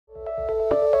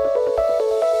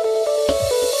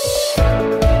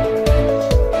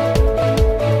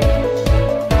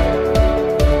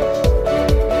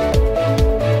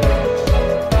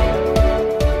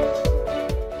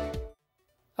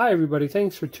Hi everybody,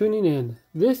 thanks for tuning in.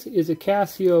 This is a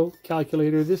Casio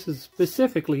calculator. This is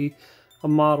specifically a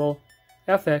model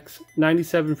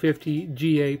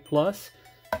FX9750GA Plus.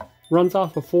 Runs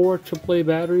off of 4 AAA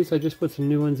batteries. I just put some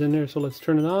new ones in there, so let's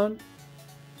turn it on.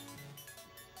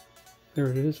 There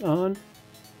it is, on.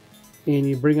 And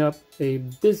you bring up a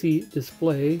busy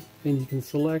display and you can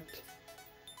select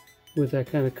with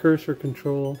that kind of cursor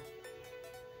control,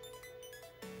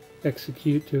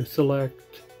 execute to select,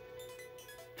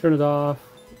 turn it off.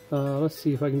 Let's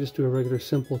see if I can just do a regular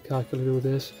simple calculator with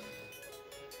this.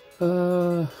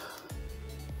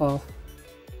 Off.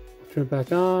 Turn it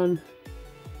back on.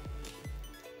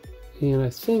 And I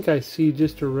think I see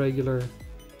just a regular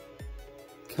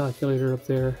calculator up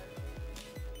there.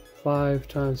 5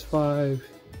 times 5,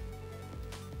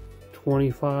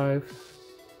 25,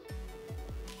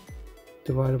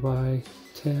 divided by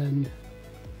 10,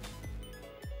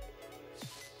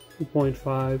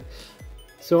 2.5.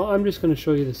 So I'm just going to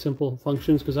show you the simple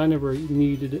functions because I never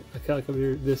needed a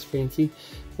calculator this fancy.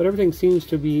 But everything seems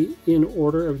to be in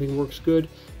order. Everything works good.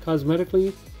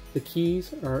 Cosmetically, the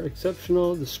keys are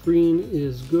exceptional. The screen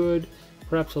is good.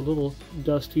 Perhaps a little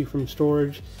dusty from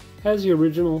storage. Has the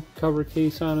original cover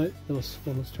case on it. Let's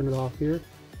turn it off here.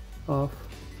 Off.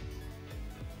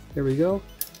 There we go.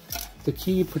 The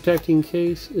key protecting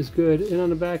case is good. And on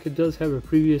the back it does have a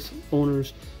previous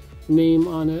owner's name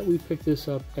on it. We picked this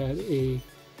up at a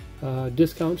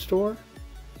discount store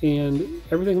and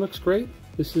everything looks great.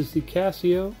 This is the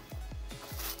Casio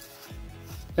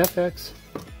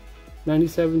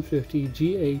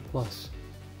FX9750GA Plus.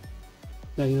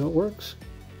 Now you know it works.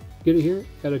 Get it here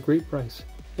at a great price.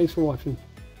 Thanks for watching.